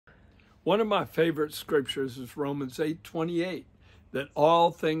One of my favorite scriptures is Romans 8:28, that all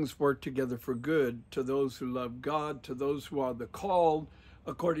things work together for good to those who love God, to those who are the called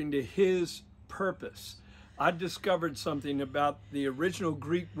according to his purpose. I discovered something about the original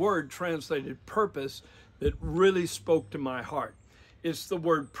Greek word translated purpose that really spoke to my heart. It's the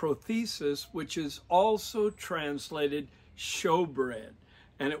word prothesis, which is also translated showbread.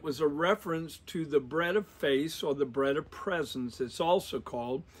 And it was a reference to the bread of face, or the bread of presence, it's also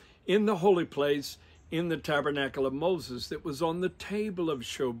called, in the holy place in the tabernacle of Moses that was on the table of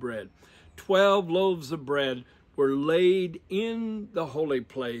showbread. 12 loaves of bread were laid in the holy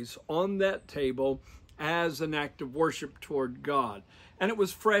place on that table as an act of worship toward God. And it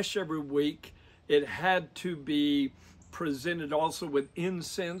was fresh every week. It had to be presented also with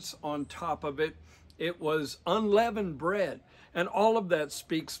incense on top of it. It was unleavened bread. And all of that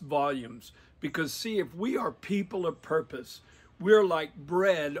speaks volumes. Because see, if we are people of purpose, we're like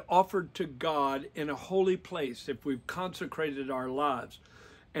bread offered to God in a holy place if we've consecrated our lives.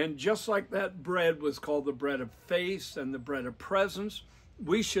 And just like that bread was called the bread of face and the bread of presence,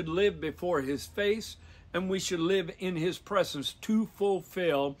 we should live before his face and we should live in his presence to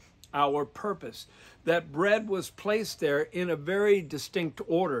fulfill our purpose. That bread was placed there in a very distinct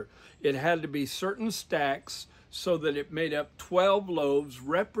order. It had to be certain stacks so that it made up 12 loaves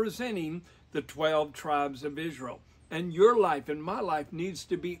representing the 12 tribes of Israel. And your life and my life needs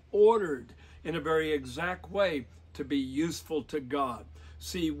to be ordered in a very exact way to be useful to God.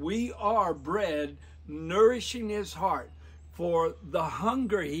 See, we are bread nourishing his heart for the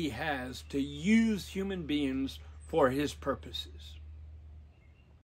hunger he has to use human beings for his purposes.